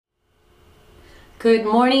Good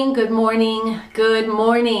morning, good morning, good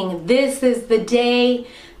morning. This is the day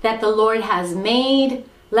that the Lord has made.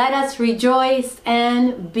 Let us rejoice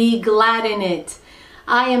and be glad in it.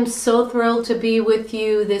 I am so thrilled to be with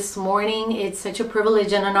you this morning. It's such a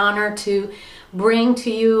privilege and an honor to bring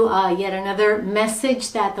to you yet another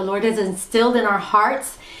message that the Lord has instilled in our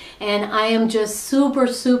hearts. And I am just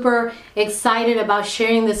super excited about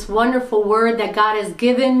sharing this wonderful word that God has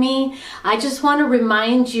given me. I just want to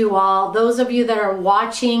remind you all, those of you that are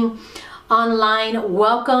watching online,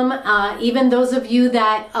 welcome. Even those of you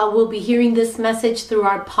that will be hearing this message through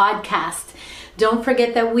our podcast. Don't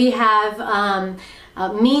forget that we have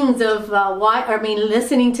means of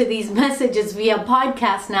listening to these messages via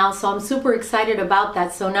podcast now. So I'm super excited about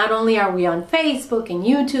that. So not only are we on Facebook and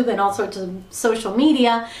YouTube and all sorts of social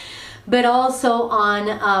media, but also on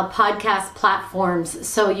podcast platforms.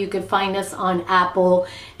 So you could find us on Apple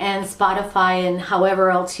and Spotify and however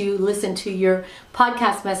else you listen to your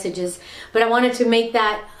podcast messages. But I wanted to make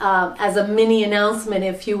that as a mini announcement,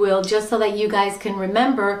 if you will, just so that you guys can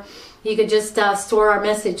remember. You could just store our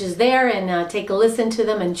messages there and take a listen to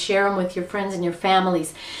them and share them with your friends and your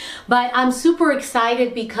families. But I'm super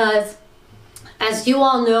excited because, as you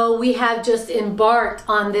all know, we have just embarked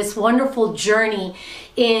on this wonderful journey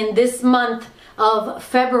in this month of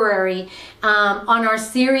February on our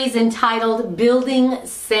series entitled Building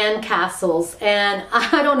Sandcastles. And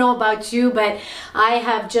I don't know about you, but I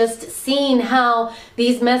have just seen how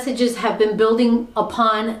these messages have been building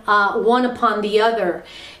upon one upon the other.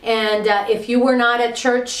 And if you were not at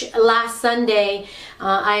church last Sunday,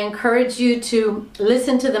 I encourage you to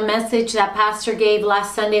listen to the message that Pastor gave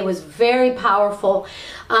last Sunday. It was very powerful.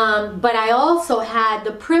 But I also had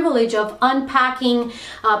the privilege of unpacking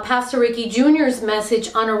Pastor Ricky Jr.'s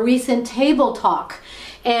message on a recent table talk.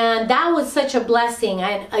 And that was such a blessing.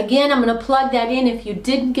 And again, I'm going to plug that in. If you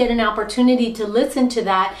didn't get an opportunity to listen to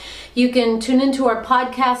that, you can tune into our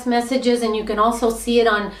podcast messages, and you can also see it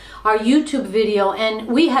on our YouTube video. And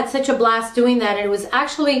we had such a blast doing that. And it was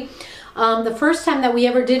actually the first time that we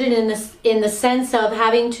ever did it in the sense of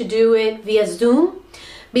having to do it via Zoom.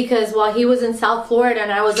 Because while he was in South Florida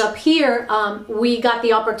and I was up here, we got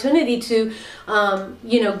the opportunity to,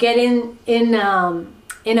 get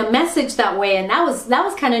in a message that way, and that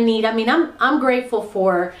was kind of neat. I mean, I'm grateful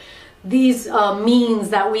for these means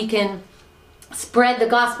that we can spread the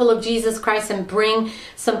gospel of Jesus Christ and bring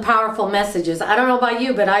some powerful messages. I don't know about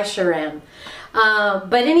you, but I sure am.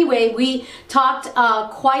 But anyway, we talked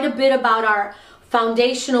quite a bit about our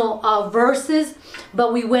foundational verses,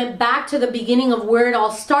 but we went back to the beginning of where it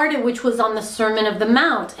all started, which was on the Sermon of the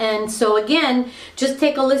Mount. And so again, just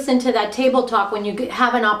take a listen to that table talk when you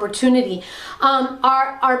have an opportunity.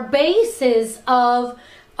 Our basis of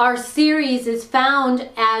our series is found,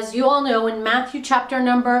 as you all know, in Matthew chapter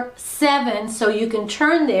number 7. So you can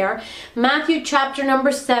turn there. Matthew chapter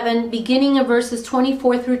number 7, beginning of verses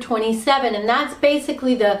 24 through 27. And that's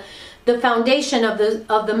basically the foundation of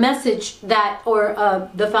the message that, or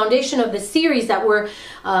the foundation of the series that we're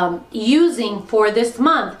using for this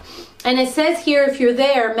month. And it says here, if you're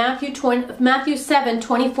there, Matthew 7,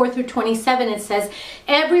 24 through 27, it says,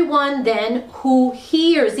 "Everyone then who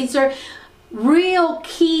hears," these are real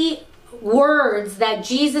key words that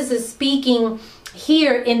Jesus is speaking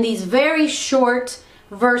here in these very short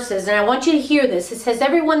verses. And I want you to hear this. It says,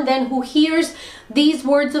 "Everyone then who hears these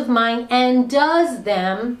words of mine and does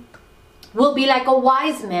them will be like a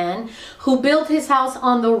wise man who built his house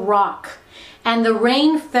on the rock. And the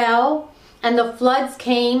rain fell, and the floods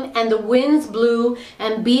came, and the winds blew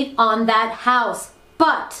and beat on that house.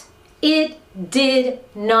 But it did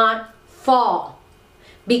not fall,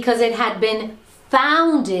 because it had been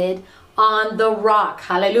founded on the rock."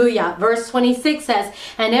 Hallelujah. Verse 26 says,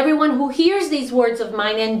 "And everyone who hears these words of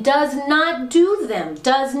mine and does not do them,"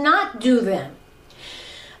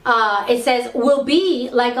 it says, "will be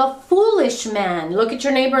like a foolish man." Look at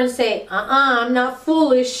your neighbor and say, I'm not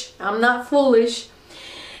foolish. I'm not foolish.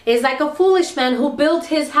 "Is like a foolish man who built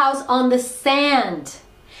his house on the sand.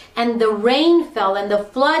 And the rain fell, and the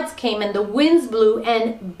floods came, and the winds blew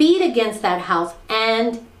and beat against that house,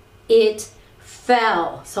 and it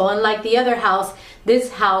fell." So unlike the other house,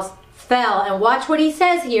 this house fell. And watch what he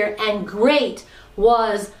says here, "and great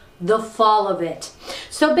was the fall of it."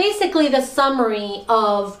 So basically the summary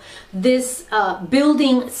of this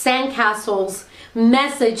Building Sandcastles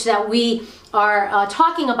message that we are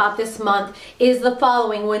talking about this month is the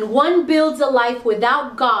following. When one builds a life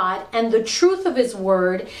without God and the truth of his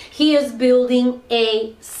word, he is building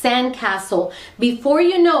a sandcastle. Before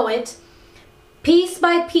you know it, piece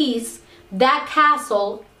by piece, that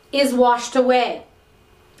castle is washed away.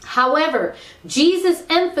 However, Jesus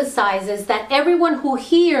emphasizes that everyone who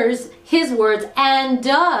hears his words and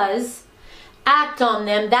does act on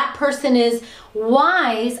them, that person is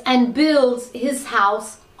wise and builds his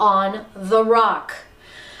house on the rock.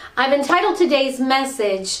 I've entitled today's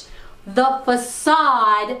message, "The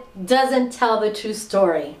Facade Doesn't Tell the True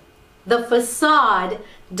Story." The facade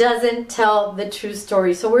doesn't tell the true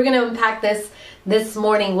story. So we're going to unpack this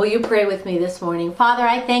morning. Will you pray with me this morning? Father,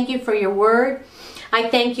 I thank you for your word. I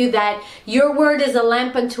thank you that your word is a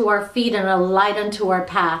lamp unto our feet and a light unto our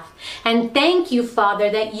path. And thank you, Father,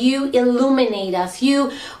 that you illuminate us.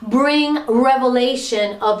 You bring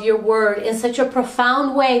revelation of your word in such a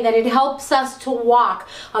profound way that it helps us to walk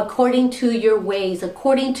according to your ways,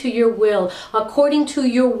 according to your will, according to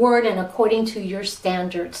your word, and according to your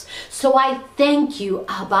standards. So I thank you,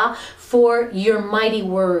 Abba, for your mighty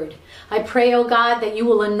word. I pray, oh God, that you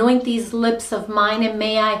will anoint these lips of mine, and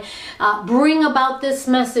may I bring about this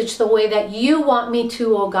message the way that you want me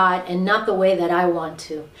to, oh God, and not the way that I want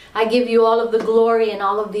to. I give you all of the glory and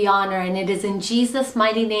all of the honor, and it is in Jesus'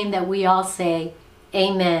 mighty name that we all say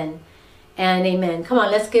amen and amen. Come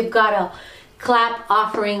on, let's give God a clap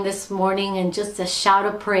offering this morning and just a shout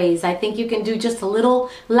of praise. I think you can do just a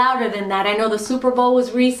little louder than that. I know the Super Bowl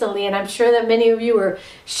was recently, and I'm sure that many of you were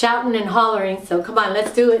shouting and hollering. So come on,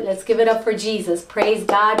 let's do it. Let's give it up for Jesus. Praise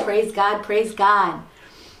God, praise God, praise God.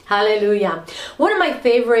 Hallelujah. One of my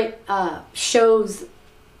favorite shows,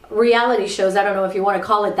 reality shows, I don't know if you want to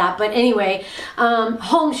call it that, but anyway,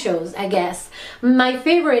 home shows, I guess. My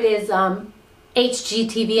favorite is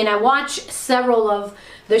HGTV, and I watch several of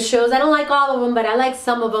the shows. I don't like all of them, but I like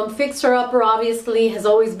some of them. Fixer Upper obviously has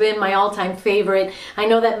always been my all-time favorite. I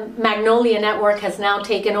know that Magnolia Network has now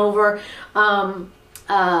taken over.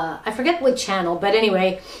 I forget what channel, but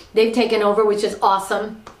anyway, they've taken over, which is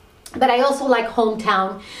awesome. But I also like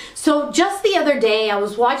Hometown. So just the other day, I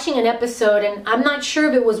was watching an episode, and I'm not sure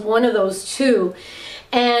if it was one of those two.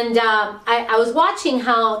 And I was watching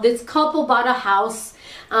how this couple bought a house.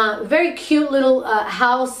 Very cute little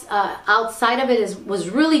house. Outside of it was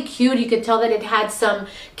really cute. You could tell that it had some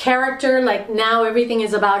character. Like now everything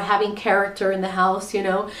is about having character in the house, you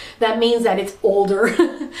know. That means that it's older.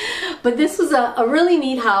 But this was a really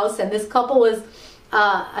neat house, and this couple was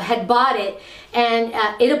had bought it, and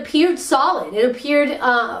it appeared solid. It appeared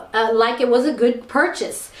like it was a good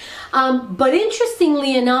purchase. But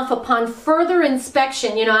interestingly enough, upon further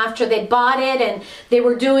inspection, you know, after they bought it and they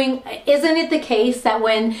were doing, isn't it the case that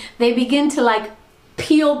when they begin to like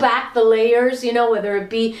peel back the layers, you know, whether it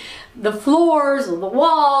be the floors or the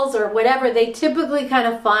walls or whatever, they typically kind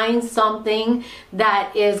of find something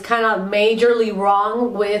that is kind of majorly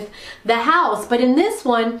wrong with the house. But in this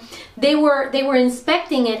one, they were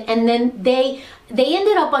inspecting it, and then they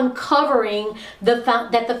ended up uncovering that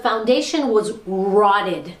the foundation was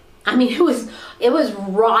rotted. I mean, it was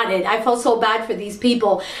rotted. I felt so bad for these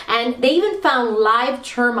people. And they even found live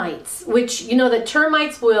termites, which, you know, the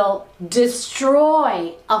termites will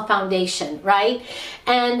destroy a foundation, right?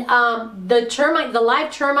 And the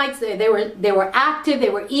live termites, they were active.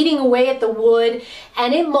 They were eating away at the wood,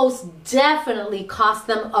 and it most definitely cost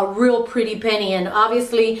them a real pretty penny. And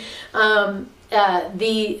obviously, the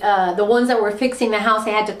ones that were fixing the house,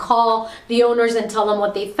 they had to call the owners and tell them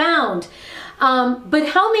what they found. But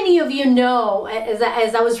how many of you know, as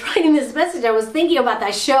I was writing this message, I was thinking about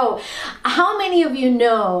that show. How many of you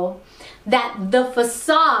know that the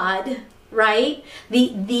facade, right?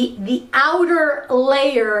 The outer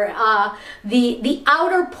layer, the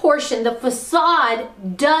outer portion, the facade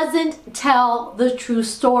doesn't tell the true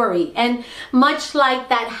story. And much like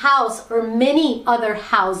that house or many other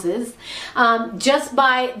houses, just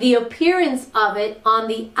by the appearance of it on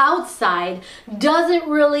the outside doesn't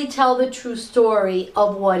really tell the true story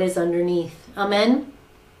of what is underneath. Amen?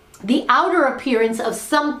 The outer appearance of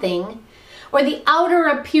something, or the outer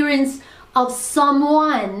appearance of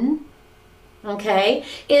someone, okay,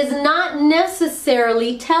 is not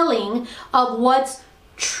necessarily telling of what's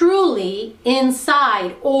truly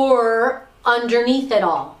inside or underneath it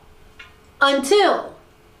all, until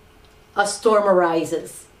a storm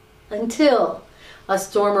arises. Until a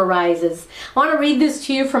storm arises. I want to read this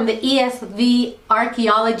to you from the ESV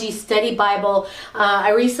Archaeology Study Bible.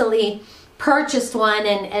 I recently purchased one,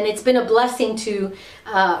 and it's been a blessing to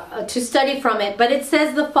study from it. But it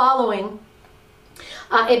says the following.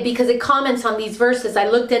 Because it comments on these verses. I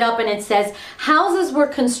looked it up, and it says, houses were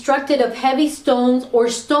constructed of heavy stones or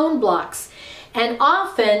stone blocks, and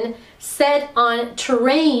often set on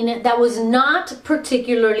terrain that was not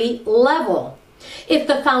particularly level. If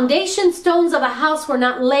the foundation stones of a house were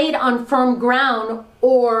not laid on firm ground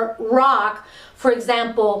or rock, for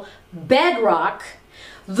example, bedrock,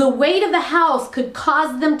 the weight of the house could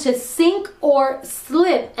cause them to sink or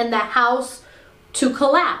slip and the house to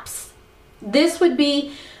collapse. This would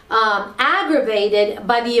be aggravated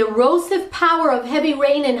by the erosive power of heavy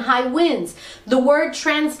rain and high winds. The word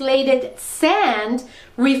translated sand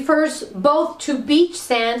refers both to beach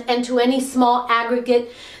sand and to any small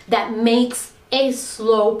aggregate that makes a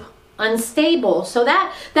slope unstable. So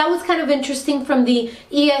that was kind of interesting from the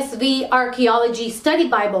ESV Archaeology Study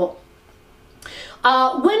Bible.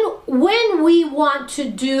 When we want to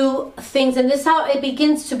do things, and this is how it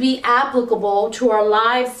begins to be applicable to our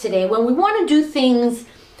lives today, when we want to do things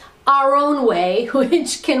our own way,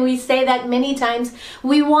 which can we say that many times,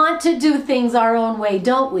 we want to do things our own way,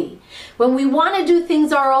 don't we? When we want to do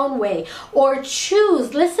things our own way, or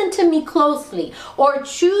choose, listen to me closely, or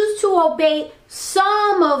choose to obey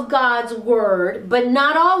some of God's word, but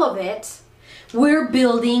not all of it, we're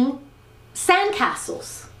building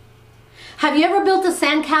sandcastles. Have you ever built a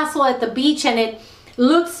sandcastle at the beach and it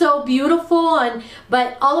looks so beautiful,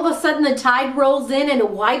 but all of a sudden the tide rolls in and it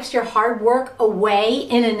wipes your hard work away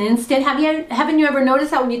in an instant? Haven't you ever noticed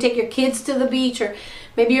that when you take your kids to the beach, or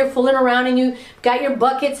maybe you're fooling around and you got your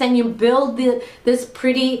buckets and you build this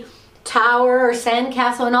pretty tower or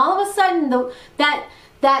sandcastle, and all of a sudden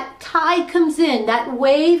that tide comes in, that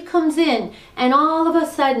wave comes in, and all of a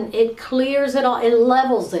sudden it clears it all, it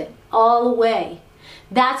levels it all away.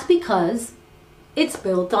 That's because it's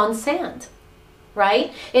built on sand,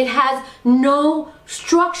 right? It has no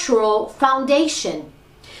structural foundation.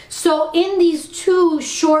 So in these two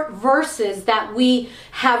short verses that we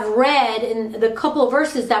have read, in the couple of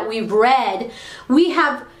verses that we've read, we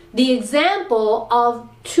have the example of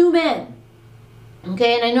two men.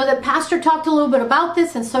 Okay, and I know that Pastor talked a little bit about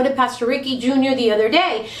this, and so did Pastor Ricky Jr. the other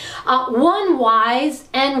day. One wise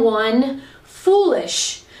and one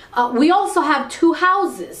foolish. We also have two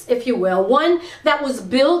houses, if you will. One that was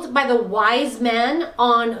built by the wise man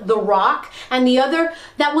on the rock, and the other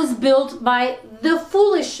that was built by the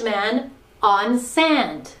foolish man on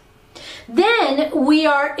sand. Then we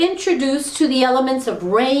are introduced to the elements of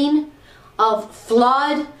rain, of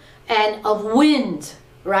flood, and of wind.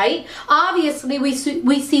 Right? Obviously, we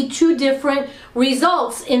see two different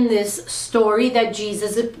results in this story that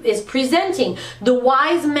Jesus is presenting. The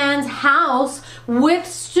wise man's house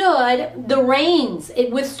withstood the rains.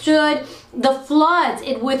 It withstood the floods.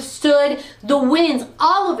 It withstood the winds.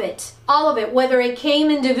 All of it, whether it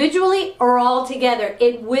came individually or all together,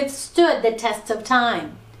 it withstood the test of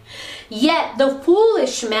time. Yet the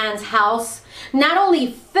foolish man's house not only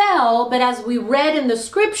fell, but as we read in the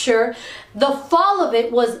scripture, the fall of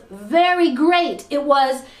it was very great. It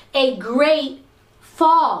was a great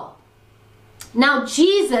fall. Now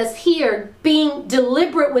Jesus here, being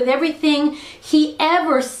deliberate with everything he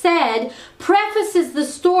ever said, prefaces the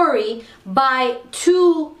story by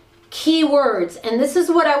two key words. And this is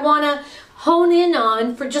what I want to hone in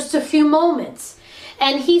on for just a few moments.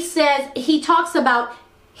 And he talks about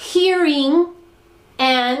hearing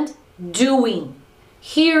and doing.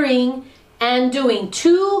 Hearing and doing.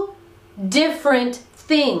 Two different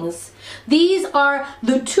things. These are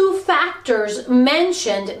the two factors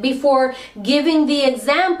mentioned before giving the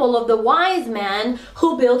example of the wise man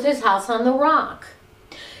who built his house on the rock.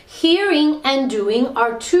 Hearing and doing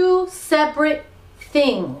are two separate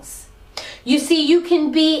things. You see, you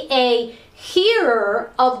can be a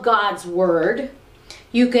hearer of God's word.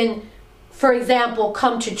 You can, for example,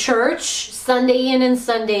 come to church Sunday in and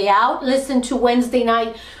Sunday out, listen to Wednesday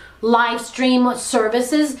night live stream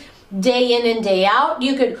services day in and day out.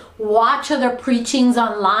 You could watch other preachings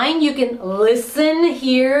online. You can listen,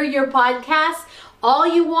 hear your podcast, all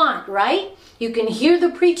you want, right? You can hear the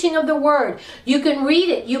preaching of the word. You can read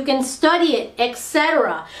it. You can study it,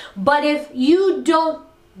 etc. But if you don't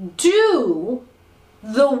do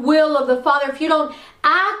the will of the Father, if you don't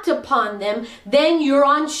act upon them, then you're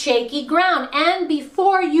on shaky ground. And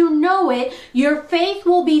before you know it, your faith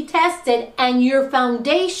will be tested and your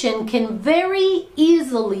foundation can very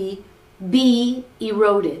easily be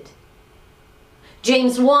eroded.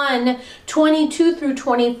 James 1:22 through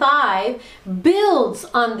 25 builds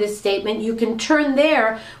on this statement. You can turn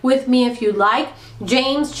there with me if you like.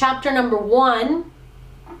 James chapter number 1,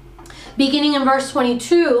 beginning in verse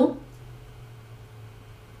 22.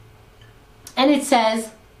 And it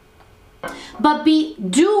says, "But be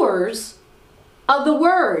doers of the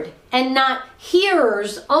word and not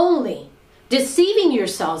hearers only, deceiving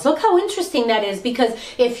yourselves." Look how interesting that is, because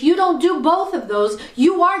if you don't do both of those,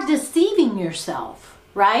 you are deceiving yourself,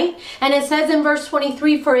 right? And it says in verse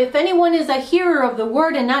 23, "For if anyone is a hearer of the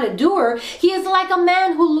word and not a doer, he is like a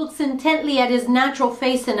man who looks intently at his natural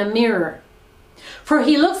face in a mirror. For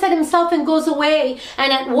he looks at himself and goes away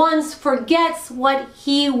and at once forgets what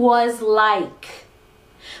he was like.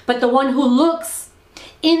 But the one who looks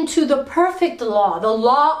into the perfect law, the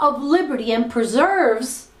law of liberty, and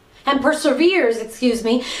perseveres,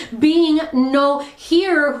 being no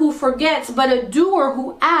hearer who forgets, but a doer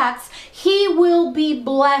who acts, he will be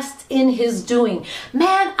blessed in his doing.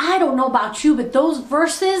 Man, I don't know about you, but those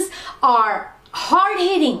verses are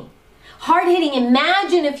hard-hitting. Hard-hitting.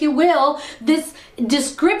 Imagine, if you will, this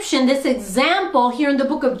description, this example here in the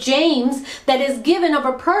book of James that is given of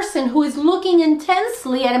a person who is looking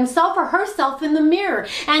intensely at himself or herself in the mirror.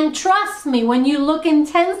 And trust me, when you look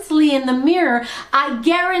intensely in the mirror, I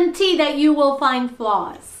guarantee that you will find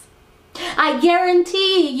flaws. I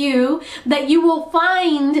guarantee you that you will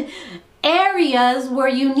find areas where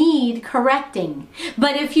you need correcting.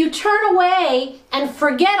 But if you turn away and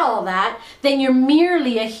forget all that, then you're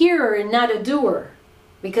merely a hearer and not a doer.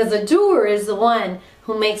 Because a doer is the one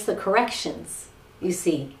who makes the corrections, you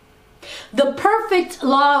see. The perfect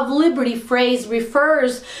law of liberty phrase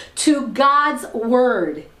refers to God's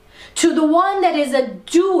word. To the one that is a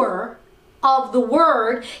doer of the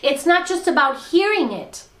word, it's not just about hearing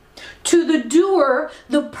it. To the doer,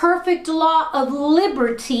 the perfect law of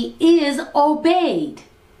liberty is obeyed.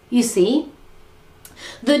 You see,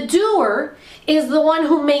 the doer is the one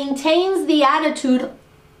who maintains the attitude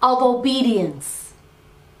of obedience.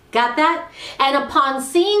 Got that? And upon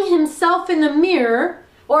seeing himself in the mirror,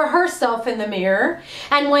 or herself in the mirror,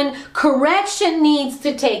 and when correction needs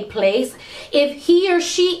to take place, if he or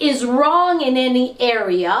she is wrong in any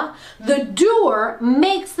area, the doer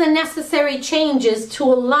makes the necessary changes to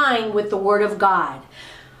align with the Word of God.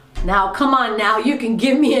 Now, come on now, you can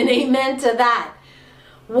give me an amen to that.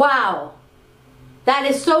 Wow. That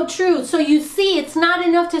is so true. So you see, it's not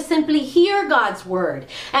enough to simply hear God's Word,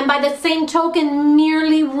 and by the same token,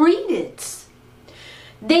 merely read it.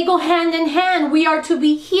 They go hand in hand. We are to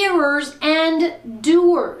be hearers and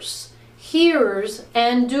doers. Hearers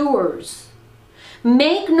and doers.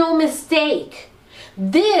 Make no mistake,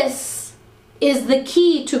 this is the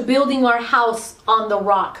key to building our house on the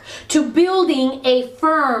rock, to building a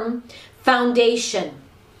firm foundation.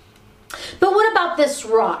 But what about this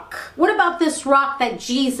rock? What about this rock that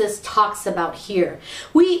Jesus talks about here?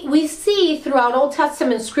 We see throughout Old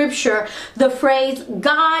Testament scripture the phrase,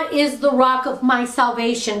 God is the rock of my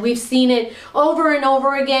salvation. We've seen it over and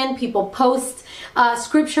over again. People post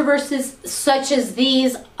scripture verses such as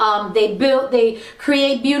these. They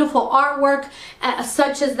create beautiful artwork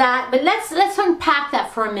such as that. But let's unpack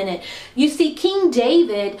that for a minute. You see, King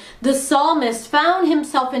David, the psalmist, found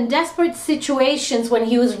himself in desperate situations when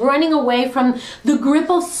he was running away from the grip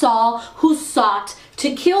of Saul, who sought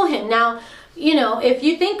to kill him. Now, you know, if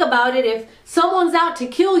you think about it, if someone's out to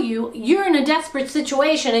kill you, you're in a desperate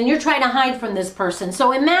situation and you're trying to hide from this person.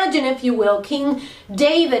 So imagine, if you will, King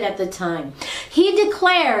David at the time. He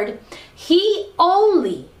declared, he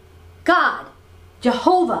only, God,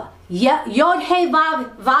 Jehovah,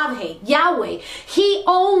 Yod-Heh-Vav-Heh, Yahweh, he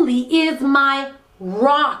only is my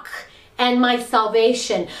rock and my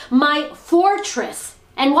salvation, my fortress.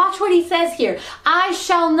 And watch what he says here. I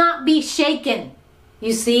shall not be shaken.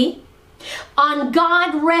 You see? On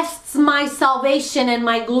God rests my salvation and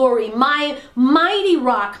my glory. My mighty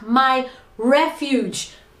rock, my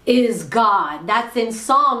refuge is God. That's in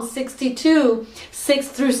Psalm 62, 6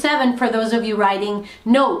 through 7 for those of you writing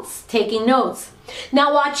notes, taking notes.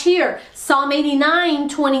 Now watch here. Psalm 89,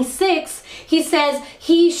 26, he says,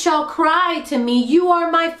 he shall cry to me, you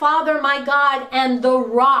are my Father, my God, and the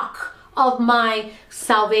rock of my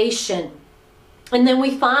salvation. And then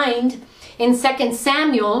we find in 2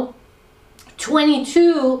 Samuel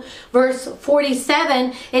 22 verse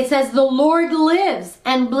 47, it says, the Lord lives,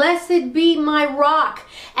 and blessed be my rock,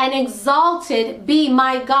 and exalted be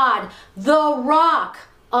my God, the rock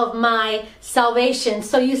of my salvation.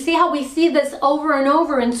 So you see how we see this over and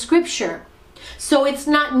over in scripture. So it's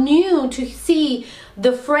not new to see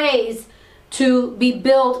the phrase to be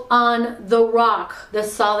built on the rock, the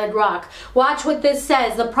solid rock. Watch what this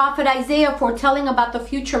says. The prophet Isaiah, foretelling about the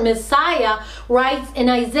future Messiah, writes in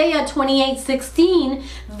Isaiah 28:16,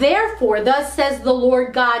 therefore, thus says the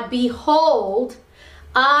Lord God, behold,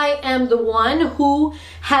 I am the one who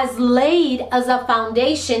has laid as a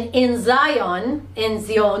foundation in Zion,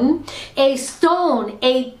 a stone,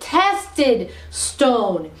 a tested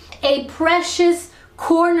stone, a precious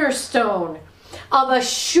cornerstone, of a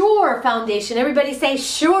sure foundation. Everybody say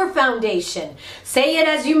sure foundation. Say it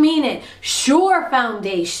as you mean it. Sure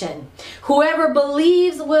foundation. Whoever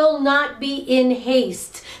believes will not be in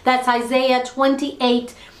haste. That's Isaiah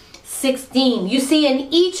 28:16. 16. You see, in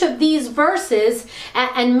each of these verses,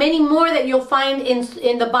 and many more that you'll find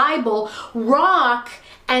in the Bible, rock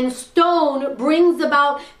and stone brings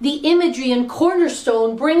about the imagery, and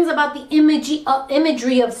cornerstone brings about the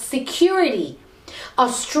imagery of security, a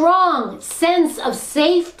strong sense of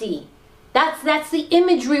safety. That's the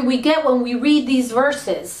imagery we get when we read these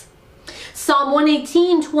verses. Psalm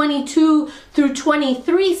 118, 22 through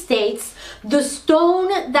 23 states, "The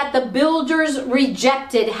stone that the builders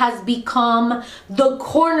rejected has become the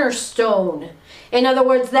cornerstone." In other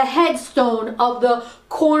words, the headstone of the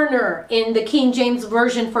corner in the King James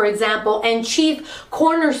Version, for example, and chief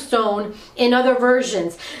cornerstone in other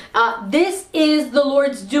versions. This is the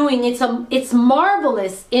Lord's doing. It's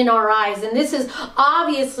marvelous in our eyes, and this is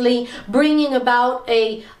obviously bringing about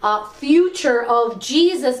a future of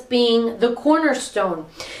Jesus being the cornerstone.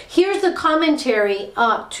 Here's the commentary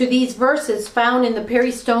to these verses found in the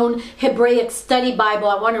Perry Stone Hebraic Study Bible.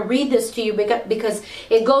 I want to read this to you because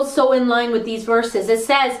it goes so in line with these verses. It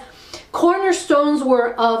says, "Cornerstones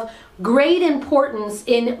were of great importance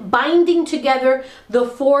in binding together the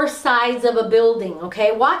four sides of a building."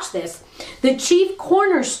 Okay, watch this. The chief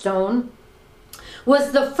cornerstone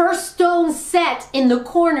was the first stone set in the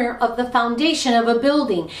corner of the foundation of a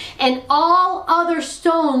building, and all other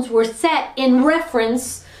stones were set in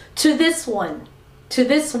reference to this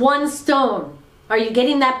one stone. Are you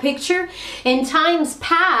getting that picture? In times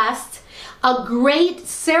past, a great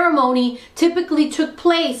ceremony typically took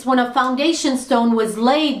place when a foundation stone was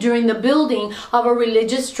laid during the building of a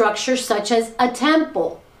religious structure such as a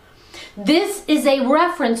temple. This is a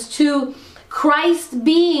reference to Christ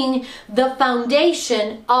being the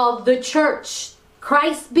foundation of the church.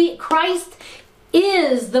 Christ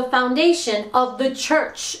is the foundation of the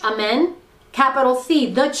church. Amen? Capital C,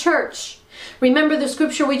 the church. Remember the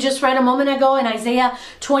scripture we just read a moment ago in Isaiah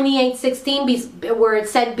 28:16, where it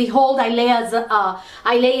said, "Behold, I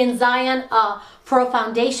lay in Zion for a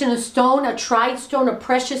foundation, a stone, a tried stone, a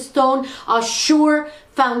precious stone, a sure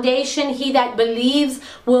foundation. He that believes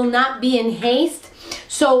will not be in haste."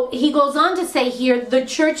 So he goes on to say here, the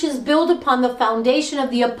church is built upon the foundation of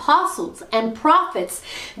the apostles and prophets,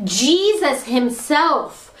 Jesus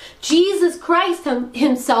himself, Jesus Christ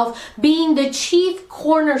himself being the chief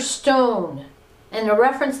cornerstone. And a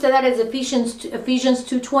reference to that is Ephesians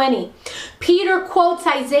 2:20. Peter quotes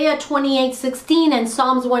Isaiah 28:16 and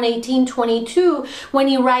Psalms 118:22 when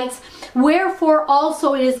he writes, "Wherefore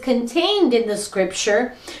also it is contained in the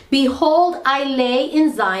scripture, Behold, I lay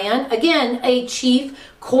in Zion," again, a chief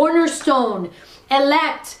cornerstone,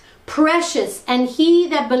 elect, precious, and he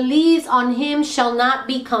that believes on him shall not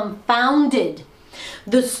be confounded.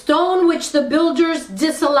 The stone which the builders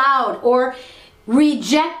disallowed or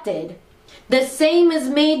rejected, the same is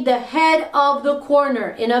made the head of the corner.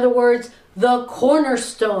 In other words, the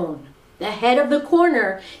cornerstone. The head of the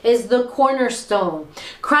corner is the cornerstone.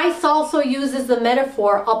 Christ also uses the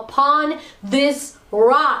metaphor, "Upon this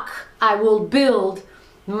rock I will build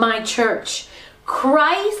my church."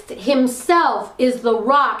 Christ himself is the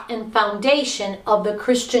rock and foundation of the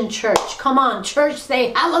Christian church. Come on, church,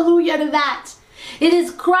 say hallelujah to that. It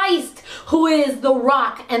is Christ who is the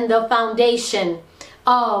rock and the foundation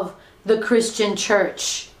of the Christian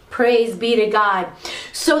church. Praise be to God.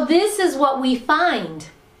 So this is what we find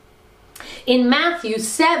in Matthew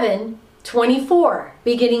 7:24,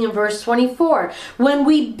 beginning in verse 24. When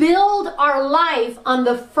we build our life on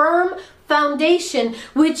the firm foundation,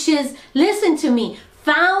 which is, listen to me,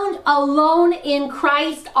 found alone in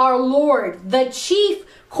Christ our Lord, the chief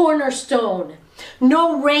cornerstone.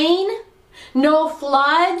 No rain, no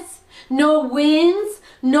floods, no winds,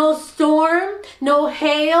 no storm, no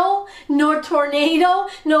hail, no tornado,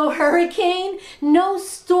 no hurricane, no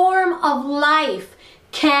storm of life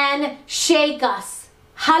can shake us.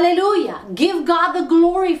 Hallelujah. Give God the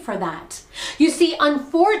glory for that. You see,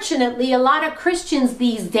 unfortunately, a lot of Christians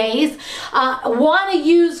these days want to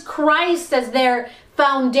use Christ as their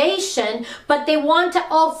foundation, but they want to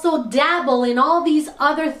also dabble in all these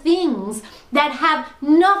other things that have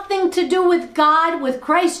nothing to do with God, with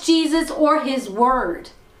Christ Jesus, or his word.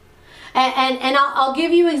 And I'll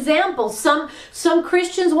give you examples. Some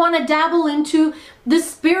Christians want to dabble into the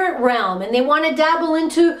spirit realm, and they want to dabble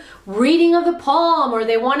into reading of the palm, or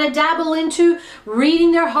they want to dabble into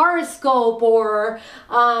reading their horoscope, or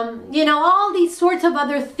all these sorts of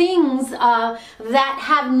other things that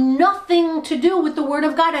have nothing to do with the Word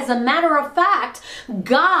of God. As a matter of fact,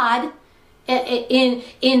 God,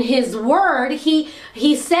 in his word,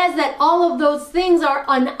 he says that all of those things are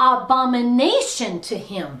an abomination to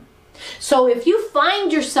him. So if you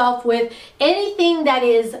find yourself with anything that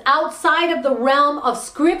is outside of the realm of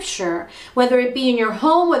scripture, whether it be in your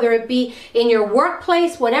home, whether it be in your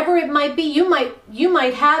workplace, whatever it might be, you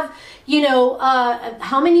might have,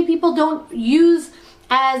 how many people don't use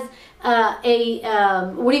as what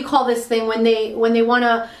do you call this thing when they want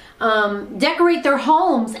to decorate their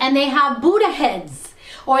homes and they have Buddha heads,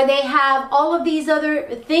 or they have all of these other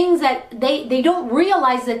things that they don't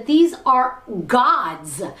realize that these are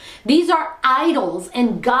gods. These are idols,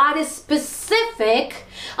 and God is specific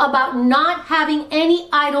about not having any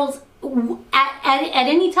idols at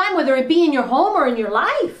any time, whether it be in your home or in your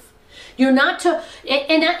life. You're not to,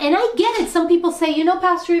 and I get it. Some people say,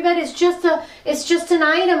 Pastor Yvette, it's just an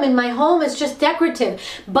item in my home. It's just decorative.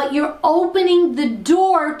 But you're opening the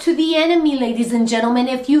door to the enemy, ladies and gentlemen.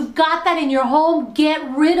 If you've got that in your home, get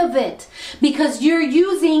rid of it, because you're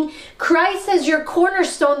using Christ as your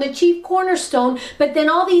cornerstone, the chief cornerstone. But then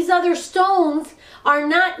all these other stones are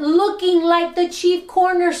not looking like the chief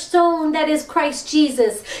cornerstone that is Christ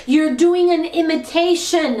Jesus. You're doing an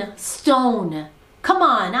imitation stone. Come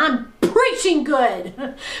on, I'm preaching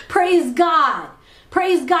good. Praise God.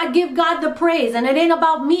 Praise God. Give God the praise. And it ain't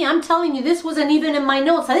about me. I'm telling you, this wasn't even in my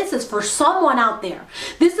notes. This is for someone out there.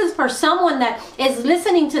 This is for someone that is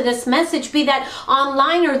listening to this message, be that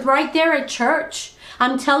online or right there at church.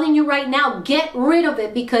 I'm telling you right now, get rid of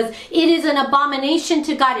it, because it is an abomination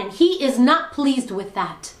to God, and He is not pleased with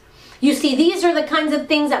that. You see, these are the kinds of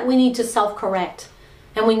things that we need to self-correct,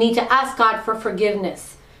 and we need to ask God for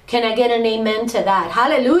forgiveness. Can I get an amen to that?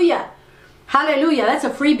 Hallelujah. Hallelujah. That's a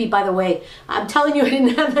freebie, by the way. I'm telling you, I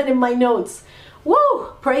didn't have that in my notes.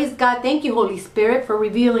 Woo! Praise God. Thank you, Holy Spirit, for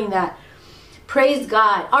revealing that. Praise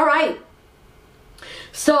God. All right.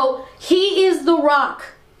 So He is the rock.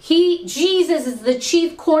 Jesus is the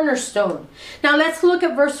chief cornerstone. Now let's look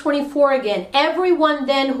at verse 24 again. Everyone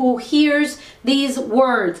then who hears these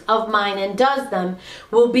words of mine and does them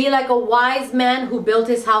will be like a wise man who built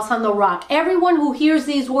his house on the rock. Everyone who hears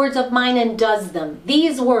these words of mine and does them.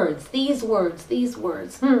 These words. These words.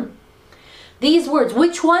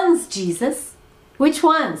 Which ones, Jesus? Which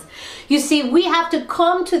ones? You see, we have to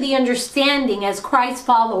come to the understanding as Christ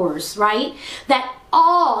followers, right? That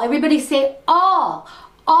everybody say all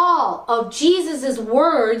of Jesus's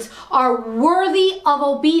words are worthy of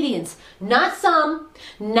obedience. Not some,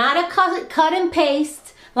 not a cut and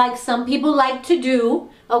paste like some people like to do.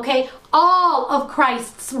 Okay, all of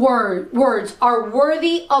Christ's words are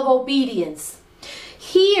worthy of obedience.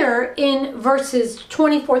 Here in verses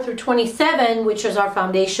 24 through 27, which is our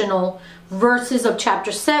foundational verses of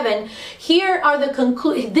chapter 7, here are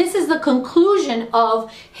this is the conclusion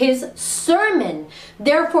of his sermon.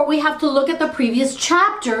 Therefore, we have to look at the previous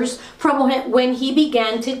chapters from when he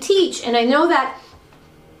began to teach. And I know that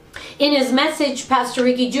in his message, Pastor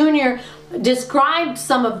Ricky Jr. described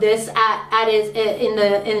some of this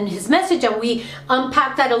in his message, and we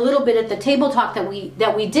unpacked that a little bit at the table talk that we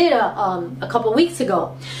did a couple weeks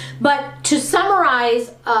ago. But to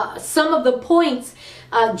summarize some of the points,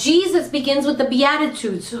 Jesus begins with the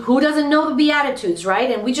Beatitudes. Who doesn't know the Beatitudes,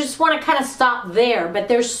 right? And we just want to kind of stop there, but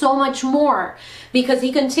there's so much more, because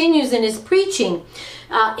he continues in his preaching.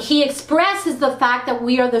 He expresses the fact that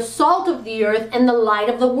we are the salt of the earth and the light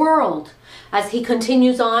of the world, as he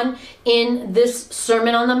continues on in this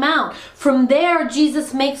Sermon on the Mount. From there,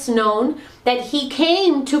 Jesus makes known that he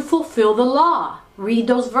came to fulfill the law. Read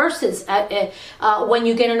those verses when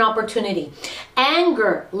you get an opportunity.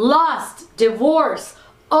 Anger, lust, divorce,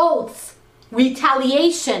 oaths,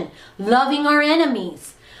 retaliation, loving our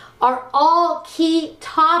enemies are all key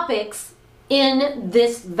topics in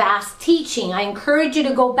this vast teaching. I encourage you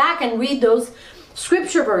to go back and read those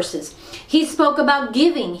scripture verses. He spoke about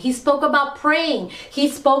giving. He spoke about praying. He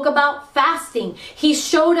spoke about fasting. He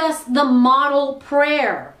showed us the model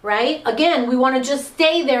prayer, right? Again, we want to just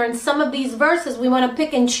stay there in some of these verses. We want to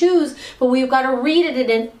pick and choose, but we've got to read it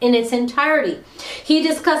in its entirety. He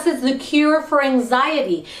discusses the cure for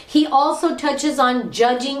anxiety. He also touches on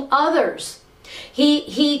judging others.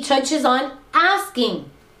 He touches on asking.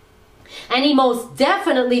 And he most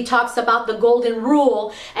definitely talks about the golden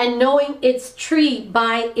rule and knowing its tree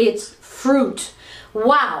by its fruit.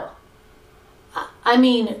 Wow. I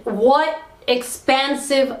mean, what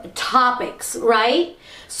expansive topics, right?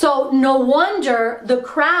 So no wonder the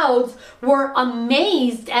crowds were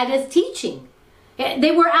amazed at his teaching.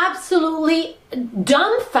 They were absolutely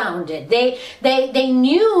dumbfounded. They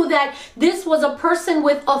knew that this was a person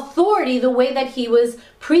with authority, the way that he was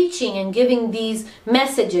preaching and giving these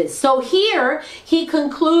messages. So here he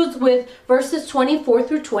concludes with verses 24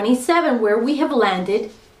 through 27, where we have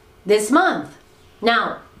landed this month.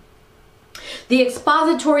 Now, The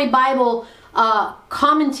Expository Bible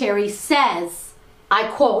commentary says, I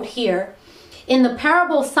quote here, in the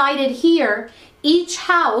parable cited here, each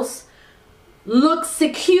house looks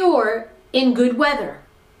secure in good weather.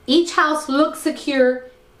 Each house looks secure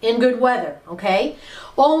in good weather, okay?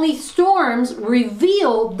 Only storms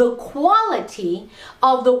reveal the quality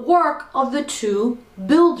of the work of the two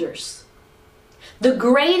builders. The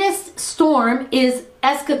greatest storm is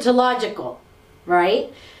eschatological,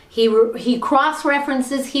 right? He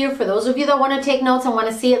cross-references here, for those of you that want to take notes and want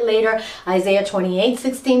to see it later, Isaiah 28,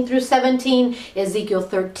 16 through 17, Ezekiel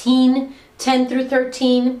 13, 10 through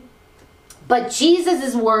 13. But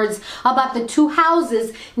Jesus' words about the two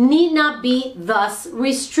houses need not be thus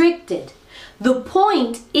restricted. The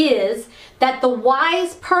point is that the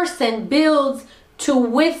wise person builds to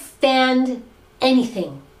withstand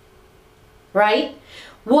anything, right?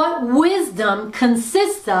 What wisdom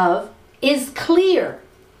consists of is clear.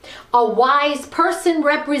 A wise person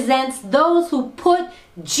represents those who put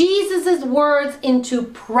Jesus' words into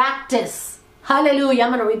practice. Hallelujah.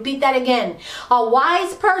 I'm going to repeat that again. A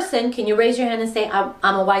wise person, can you raise your hand and say,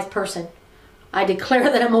 I'm a wise person? I declare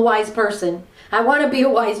that I'm a wise person. I want to be a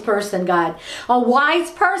wise person, God. A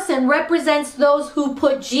wise person represents those who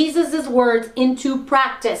put Jesus' words into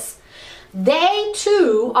practice. They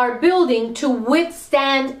too are building to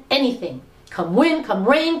withstand anything. Come wind, come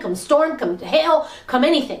rain, come storm, come hail, come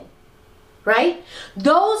anything. Right?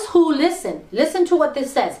 Those who listen to what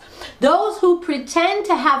this says. Those who pretend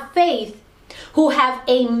to have faith, who have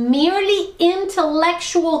a merely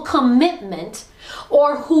intellectual commitment,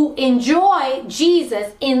 or who enjoy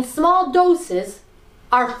Jesus in small doses,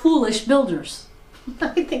 are foolish builders.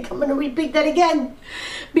 I think I'm going to repeat that again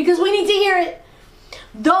because we need to hear it.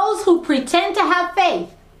 Those who pretend to have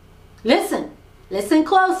faith, listen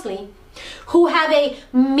closely, who have a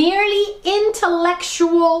merely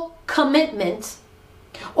intellectual commitment,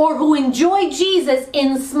 or who enjoy Jesus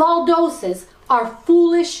in small doses, are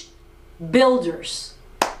foolish builders.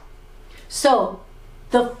 So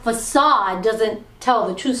the facade doesn't tell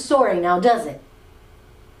the true story now, does it?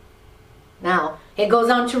 Now it goes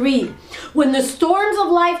on to read, when the storms of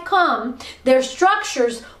life come, their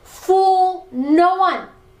structures fool no one,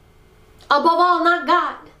 above all not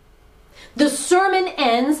God. The sermon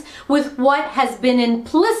ends with what has been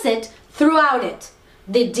implicit throughout it: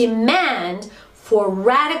 the demand for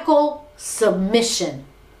radical submission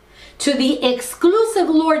to the exclusive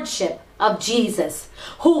lordship of Jesus,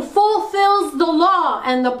 who fulfills the law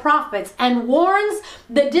and the prophets and warns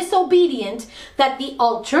the disobedient that the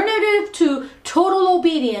alternative to total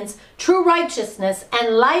obedience, true righteousness,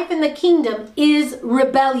 and life in the kingdom is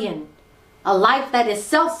rebellion, a life that is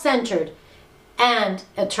self-centered and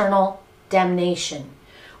eternal damnation.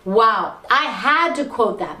 Wow, I had to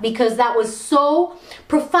quote that because that was so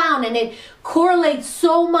profound and it correlates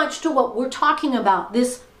so much to what we're talking about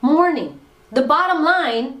this morning. The bottom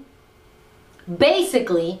line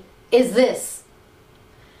basically is this: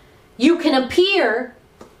 you can appear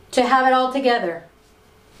to have it all together.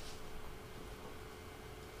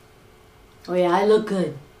 Oh yeah, I look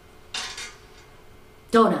good,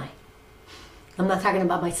 don't I? I'm not talking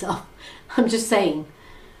about myself. I'm just saying,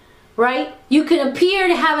 right? You can appear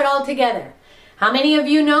to have it all together. How many of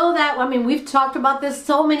you know that? I mean, we've talked about this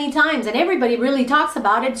so many times and everybody really talks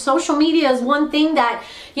about it. Social media is one thing that,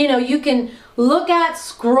 you know, you can look at,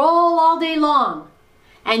 scroll all day long,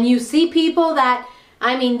 and you see people that,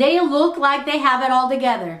 I mean, they look like they have it all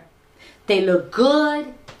together. They look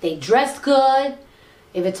good. They dress good.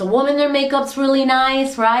 If it's a woman, their makeup's really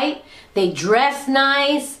nice, right? They dress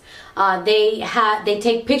nice. They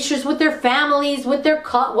take pictures with their families,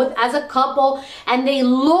 as a couple, and they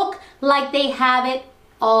look like they have it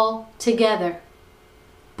all together.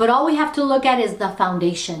 But all we have to look at is the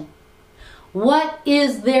foundation. What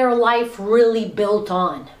is their life really built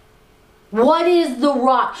on? What is the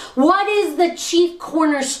rock? What is the chief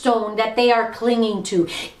cornerstone that they are clinging to?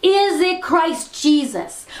 Is it Christ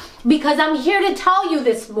Jesus? Because I'm here to tell you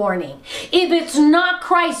this morning, if it's not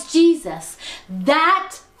Christ Jesus,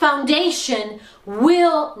 that foundation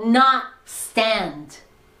will not stand.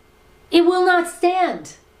 It will not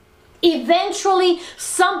stand. Eventually,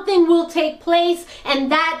 something will take place,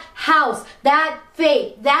 and that house, that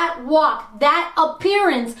faith, that walk, that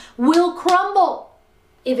appearance will crumble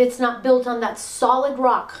if it's not built on that solid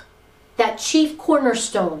rock, that chief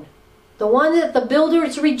cornerstone, the one that the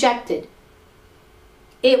builders rejected.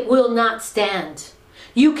 It will not stand.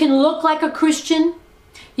 You can look like a Christian.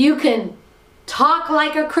 You can talk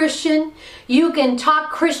like a Christian. You can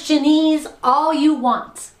talk Christianese all you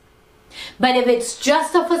want. But if it's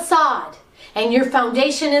just a facade and your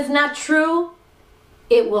foundation is not true,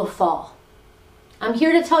 it will fall. I'm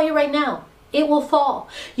here to tell you right now, it will fall.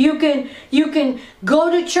 You can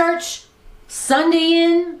go to church Sunday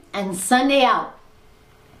in and Sunday out.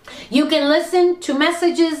 You can listen to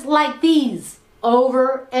messages like these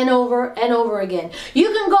over and over and over again.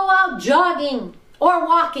 You can go out jogging or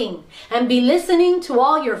walking and be listening to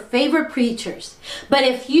all your favorite preachers. But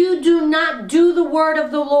if you do not do the word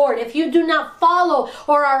of the Lord, if you do not follow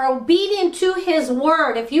or are obedient to his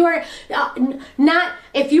word, if you are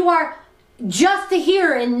just a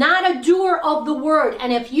hearer and not a doer of the word,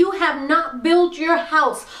 and if you have not built your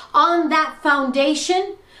house on that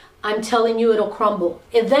foundation, I'm telling you, it'll crumble.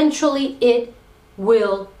 Eventually it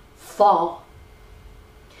will fall.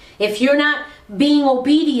 If you're not being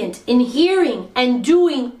obedient in hearing and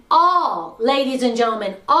doing all, ladies and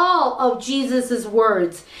gentlemen, all of Jesus's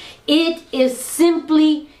words, it is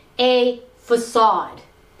simply a facade.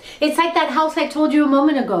 It's like that house I told you a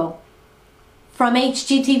moment ago from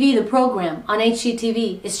HGTV, the program on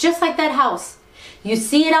HGTV. It's just like that house. You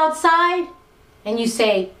see it outside and you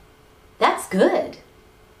say, that's good.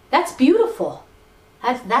 That's beautiful.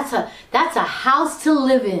 That's a house to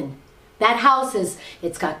live in. That house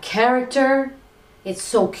it's got character. It's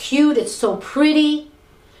so cute. It's so pretty.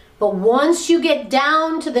 But once you get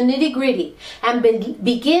down to the nitty-gritty and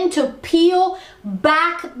begin to peel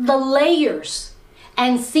back the layers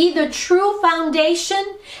and see the true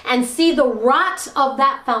foundation and see the rot of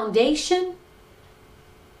that foundation,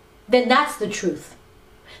 then that's the truth.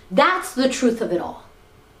 That's the truth of it all.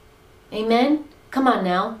 Amen? Come on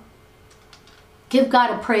now. Give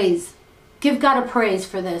God a praise. Give God a praise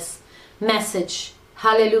for this message.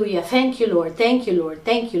 Hallelujah. Thank you, Lord. Thank you, Lord.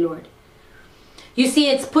 Thank you, Lord. You see,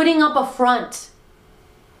 it's putting up a front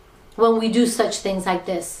when we do such things like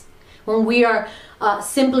this. When we are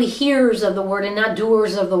simply hearers of the word and not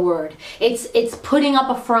doers of the word. It's putting up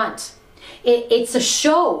a front. It's a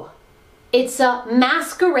show. It's a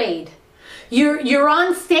masquerade. You're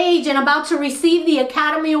on stage and about to receive the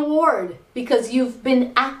Academy Award because you've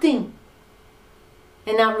been acting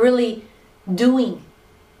and not really doing.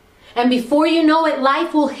 And before you know it,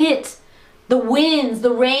 life will hit. The winds,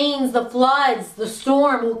 the rains, the floods, the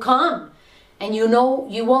storm will come. And you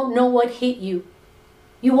won't know what hit you.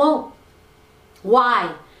 You won't.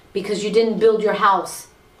 Why? Because you didn't build your house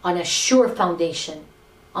on a sure foundation,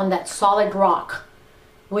 on that solid rock,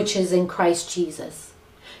 which is in Christ Jesus.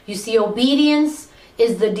 You see, obedience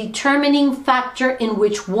is the determining factor in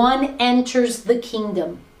which one enters the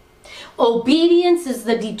kingdom. Obedience is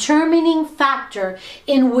the determining factor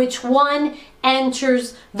in which one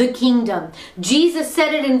enters the kingdom. Jesus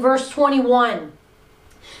said it in verse 21.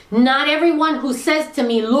 Not everyone who says to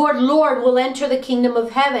me, Lord, Lord, will enter the kingdom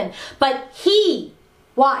of heaven, but he,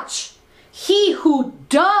 watch, he who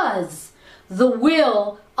does the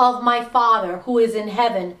will of my Father who is in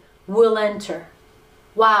heaven will enter.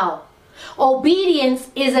 Wow.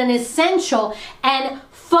 Obedience is an essential and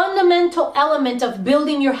fundamental element of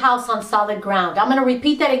building your house on solid ground. I'm going to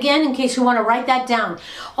repeat that again in case you want to write that down.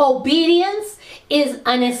 Obedience is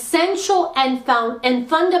an essential and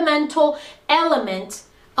fundamental element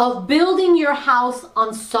of building your house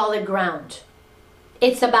on solid ground.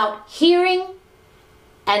 It's about hearing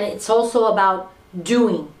and it's also about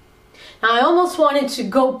doing. Now, I almost wanted to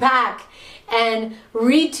go back and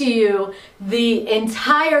read to you the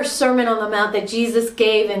entire Sermon on the Mount that Jesus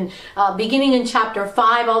gave in beginning in chapter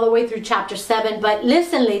 5 all the way through chapter 7. But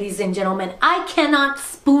listen, ladies and gentlemen, I cannot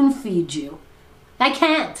spoon feed you. I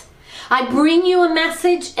can't. I bring you a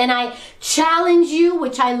message and I challenge you,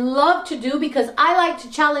 which I love to do because I like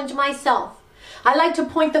to challenge myself. I like to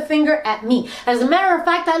point the finger at me. As a matter of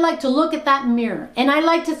fact, I like to look at that mirror and I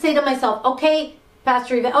like to say to myself, okay,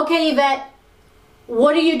 Pastor Yvette, okay, Yvette,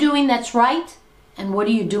 what are you doing that's right? And what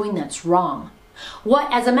are you doing that's wrong?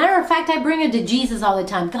 As a matter of fact, I bring it to Jesus all the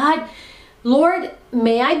time. God, Lord,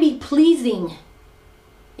 may I be pleasing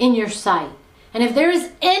in your sight. And if there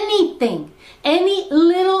is anything, any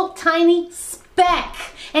little tiny speck,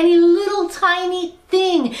 any little tiny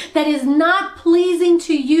thing that is not pleasing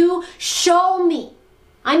to you, show me.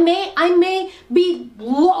 I may be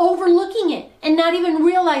overlooking it and not even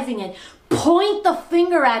realizing it. Point the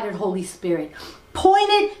finger at it, Holy Spirit. Point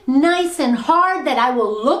it nice and hard that I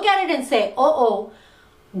will look at it and say, oh,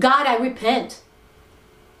 God, I repent.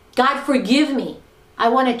 God, forgive me. I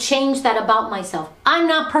want to change that about myself. I'm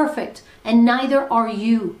not perfect, and neither are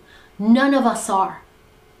you. None of us are.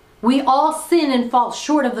 We all sin and fall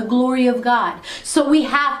short of the glory of God. So we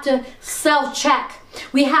have to self-check.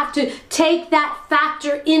 We have to take that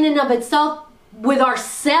factor in and of itself with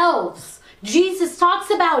ourselves. Jesus talks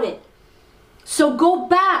about it. So go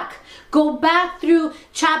back through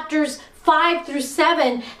chapters 5 through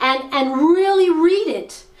 7 and really read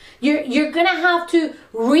it. You're going to have to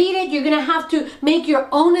read it. You're going to have to make your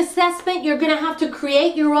own assessment. You're going to have to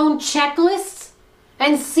create your own checklists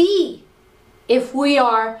and see if we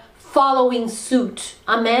are following suit.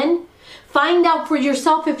 Amen. Find out for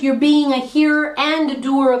yourself if you're being a hearer and a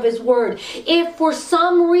doer of his word. If for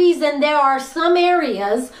some reason there are some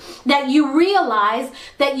areas that you realize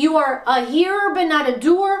that you are a hearer but not a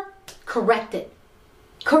doer, correct it.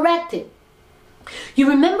 Correct it. You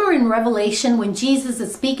remember in Revelation when Jesus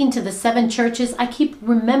is speaking to the 7 churches? I keep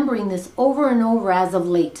remembering this over and over as of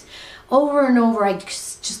late. Over and over, I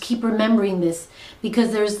just keep remembering this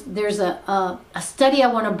because there's a study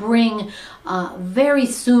I want to bring very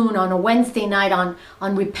soon on a Wednesday night on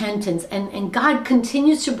repentance. And God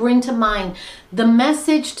continues to bring to mind the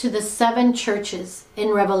message to the 7 churches in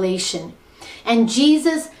Revelation. And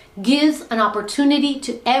Jesus gives an opportunity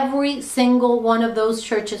to every single one of those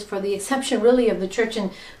churches, for the exception really of the church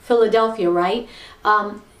in Philadelphia, right?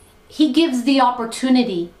 He gives the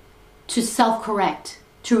opportunity to self-correct,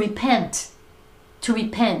 to repent.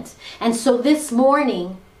 And so this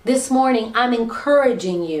morning, I'm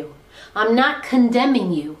encouraging you. I'm not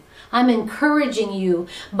condemning you. I'm encouraging you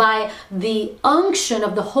by the unction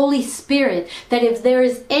of the Holy Spirit that if there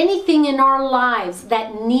is anything in our lives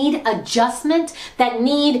that need adjustment, that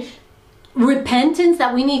need repentance,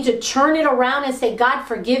 that we need to turn it around and say, God,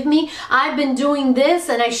 forgive me. I've been doing this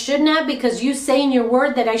and I shouldn't have because you say in your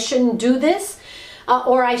word that I shouldn't do this.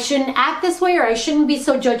 Or I shouldn't act this way, or I shouldn't be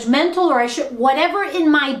so judgmental, or I should, whatever it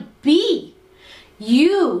might be,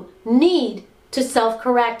 you need to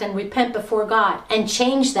self-correct and repent before God and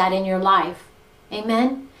change that in your life.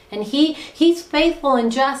 Amen. And He's faithful and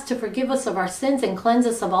just to forgive us of our sins and cleanse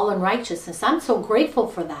us of all unrighteousness. I'm so grateful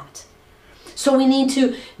for that. So we need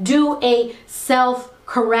to do a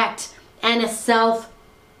self-correct and a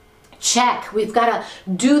self-check. We've got to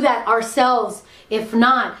do that ourselves. If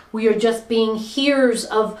not, we are just being hearers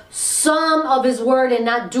of some of his word and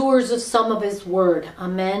not doers of some of his word.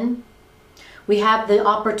 Amen. We have the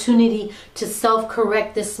opportunity to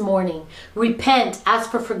self-correct this morning. Repent,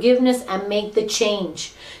 ask for forgiveness, and make the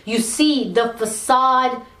change. You see, the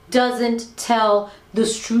facade doesn't tell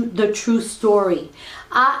the true story.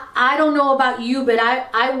 I don't know about you, but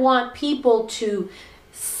I want people to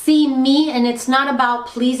see me, and it's not about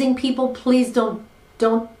pleasing people. Please don't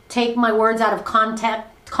take my words out of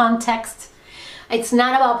context. It's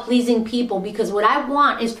not about pleasing people, because what I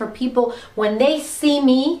want is for people, when they see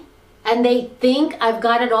me and they think I've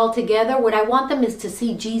got it all together, what I want them is to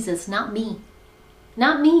see Jesus, not me.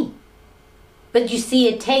 Not me. But you see,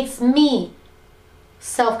 it takes me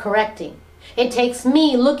self-correcting. It takes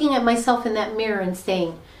me looking at myself in that mirror and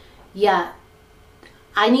saying, yeah,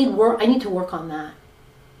 I need to work on that.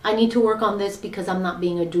 I need to work on this because I'm not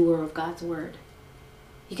being a doer of God's word.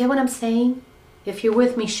 You get what I'm saying? If you're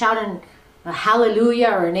with me, shout a hallelujah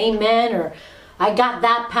or an amen, or I got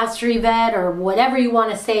that, Pastor Yvette, or whatever you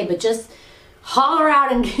want to say, but just holler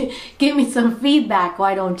out and give me some feedback,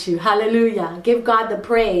 why don't you? Hallelujah. Give God the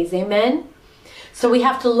praise. Amen? So we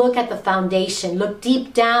have to look at the foundation, look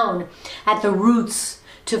deep down at the roots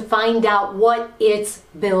to find out what it's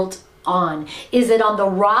built on. Is it on the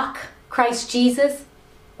rock, Christ Jesus,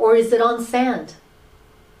 or is it on sand?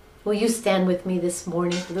 Will you stand with me this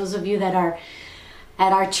morning? For those of you that are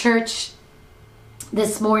at our church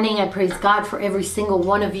this morning, I praise God for every single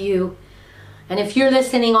one of you. And if you're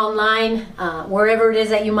listening online, wherever it is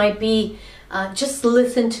that you might be, just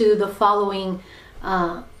listen to the following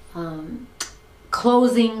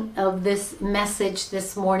closing of this message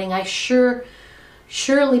this morning. I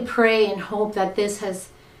surely pray and hope that this has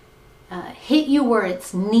hit you where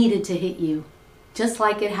it's needed to hit you, just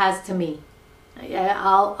like it has to me.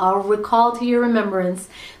 I'll recall to your remembrance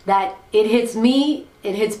that it hits me,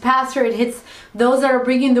 it hits Pastor, it hits those that are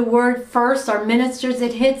bringing the word first, our ministers,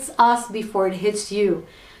 it hits us before it hits you.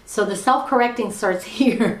 So the self-correcting starts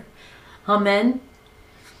here. Amen.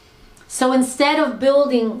 So instead of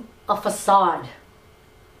building a facade,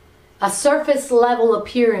 a surface level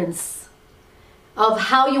appearance of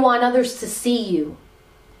how you want others to see you,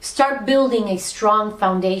 start building a strong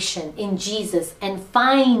foundation in Jesus and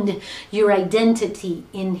find your identity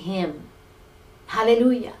in Him.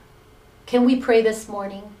 Hallelujah. Can we pray this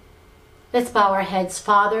morning? Let's bow our heads.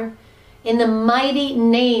 Father, in the mighty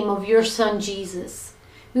name of your Son Jesus,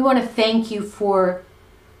 we want to thank you for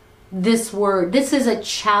this word. This is a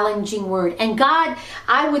challenging word. And God,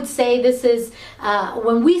 I would say this is,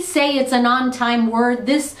 when we say it's an on-time word,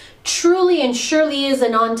 this truly and surely is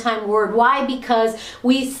an on-time word. Why? Because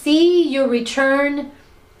we see your return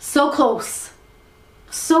so close,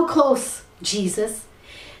 Jesus.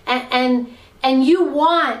 and you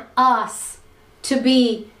want us to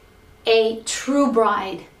be a true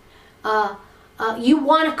bride. You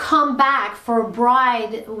want to come back for a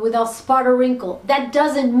bride without spot or wrinkle. That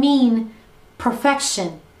doesn't mean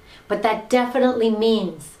perfection, but that definitely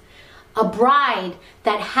means a bride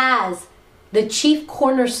that has the chief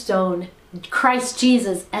cornerstone, Christ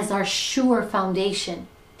Jesus, as our sure foundation.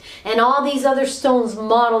 And all these other stones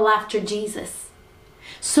model after Jesus.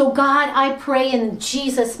 So God, I pray in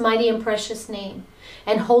Jesus' mighty and precious name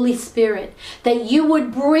and Holy Spirit that you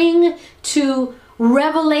would bring to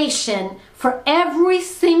revelation for every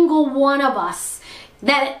single one of us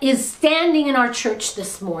that is standing in our church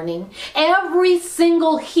this morning, every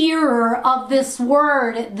single hearer of this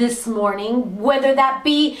word this morning, whether that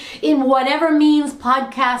be in whatever means,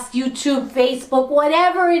 podcast, YouTube, Facebook,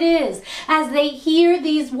 whatever it is, as they hear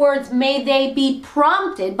these words, may they be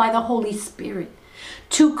prompted by the Holy Spirit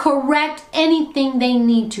to correct anything they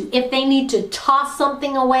need to. If they need to toss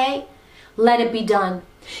something away, let it be done.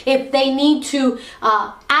 If they need to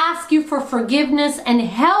ask you for forgiveness and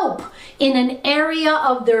help in an area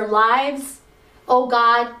of their lives, oh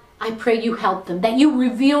God, I pray you help them, that you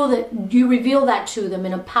reveal that to them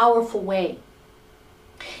in a powerful way.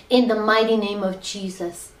 In the mighty name of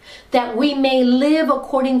Jesus, that we may live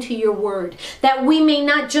according to your word, that we may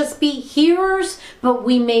not just be hearers, but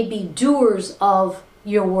we may be doers of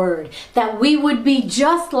your word, that we would be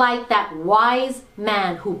just like that wise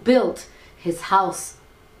man who built his house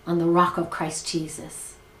on the rock of Christ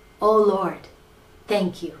Jesus. Oh Lord,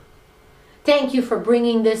 thank you. Thank you for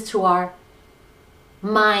bringing this to our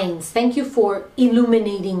minds. Thank you for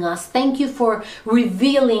illuminating us. Thank you for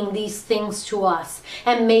revealing these things to us.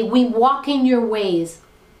 And may we walk in your ways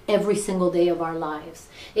every single day of our lives.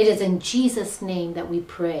 It is in Jesus' name that we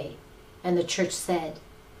pray. And the church said,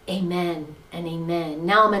 amen and amen.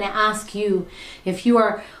 Now I'm going to ask you, if you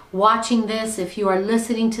are watching this, if you are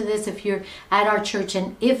listening to this, if you're at our church,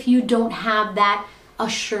 and if you don't have that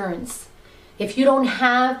assurance, if you don't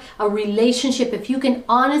have a relationship, if you can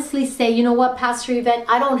honestly say, you know what, Pastor Yvette,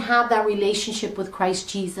 I don't have that relationship with Christ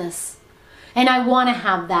Jesus. And I want to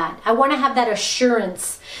have that. I want to have that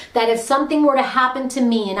assurance that if something were to happen to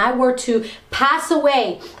me and I were to pass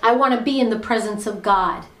away, I want to be in the presence of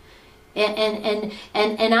God. And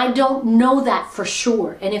I don't know that for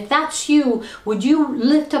sure. And if that's you, would you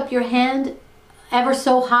lift up your hand ever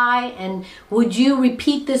so high, and would you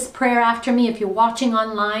repeat this prayer after me? If you're watching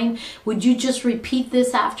online, would you just repeat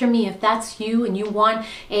this after me if that's you and you want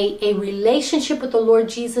a relationship with the Lord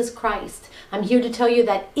Jesus Christ? I'm here to tell you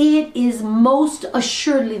that it is most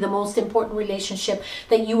assuredly the most important relationship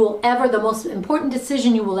that you will ever, the most important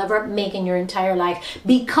decision you will ever make in your entire life,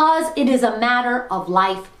 because it is a matter of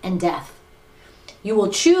life and death. You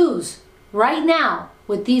will choose right now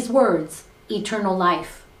with these words, eternal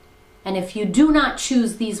life. And if you do not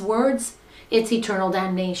choose these words, it's eternal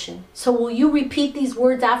damnation. So will you repeat these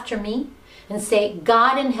words after me and say,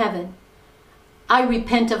 God in heaven, I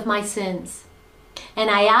repent of my sins. And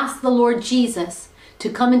I ask the Lord Jesus to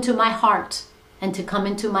come into my heart and to come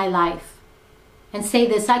into my life. And say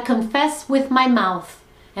this, I confess with my mouth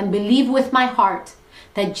and believe with my heart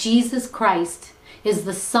that Jesus Christ is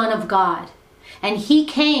the Son of God. And he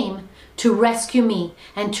came to rescue me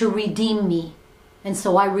and to redeem me. And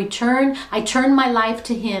so I turn my life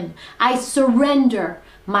to him. I surrender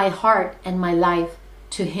my heart and my life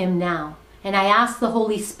to him now. And I ask the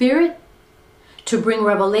Holy Spirit to bring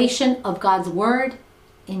revelation of God's word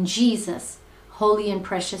in Jesus' holy and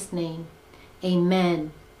precious name.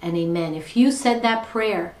 Amen and amen. If you said that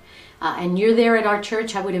prayer and you're there at our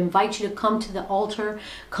church, I would invite you to come to the altar.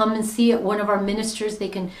 Come and see one of our ministers. They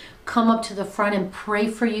can come up to the front and pray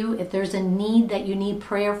for you. If there's a need that you need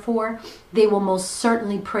prayer for, they will most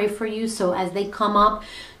certainly pray for you. So as they come up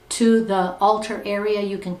to the altar area,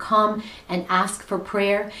 you can come and ask for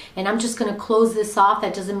prayer. And I'm just going to close this off.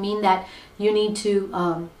 That doesn't mean that you need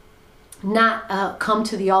to not come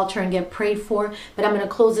to the altar and get prayed for, but I'm going to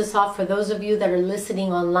close this off for those of you that are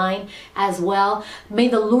listening online as well. May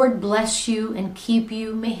the Lord bless you and keep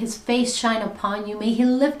you. May his face shine upon you. May he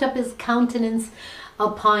lift up his countenance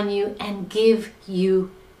upon you and give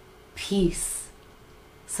you peace.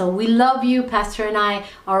 So we love you. Pastor and I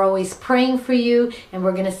are always praying for you, and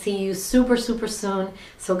we're going to see you super soon.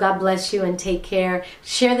 So God bless you and take care.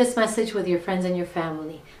 Share this message with your friends and your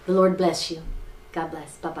family. The Lord bless you. God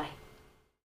bless. Bye-bye.